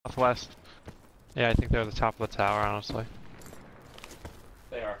southwest. Yeah, I think they're at the top of the tower, honestly.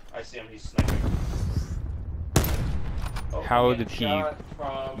 They are. I see him. He's sniping. Oh, How did he... Shot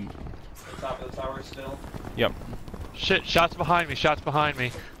from the top of the tower still. Yep. Shit, shots behind me, shots behind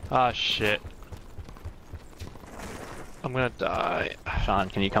me. Ah, shit. I'm gonna die. Sean,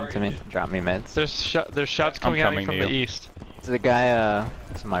 can you come to me? Drop me meds. There's shots coming at me from the east. The guy,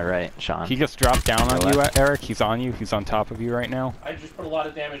 to my right, Sean. He just dropped down on you, Eric. He's on you. He's on top of you right now. I just put a lot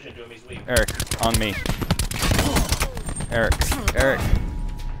of damage into him. He's weak. Eric, on me. Eric.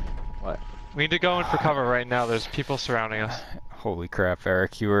 What? We need to go in for cover right now. There's people surrounding us. Holy crap,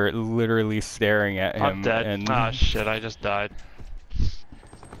 Eric. You were literally staring at him. I'm dead. And ah, shit, I just died.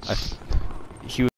 he